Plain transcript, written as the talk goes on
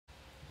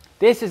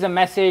This is a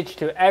message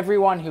to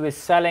everyone who is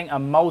selling a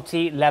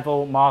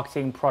multi-level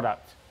marketing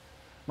product.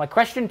 My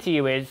question to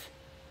you is,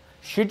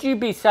 should you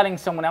be selling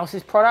someone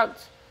else's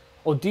product,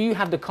 or do you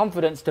have the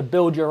confidence to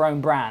build your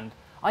own brand?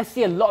 I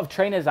see a lot of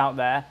trainers out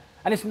there,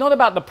 and it's not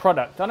about the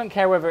product. I don't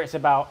care whether it's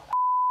about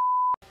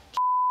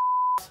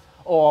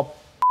or...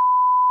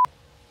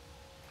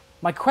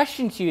 My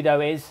question to you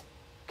though is,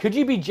 could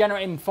you be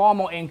generating far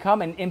more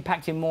income and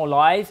impacting more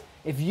lives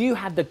if you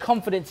had the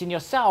confidence in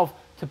yourself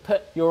to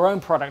put your own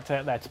product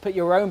out there, to put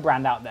your own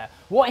brand out there?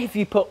 What if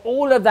you put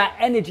all of that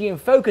energy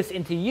and focus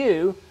into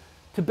you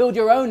to build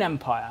your own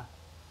empire?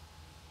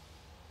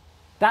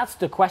 That's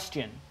the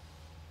question.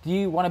 Do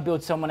you want to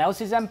build someone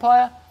else's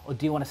empire, or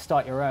do you want to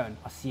start your own?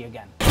 I'll see you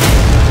again.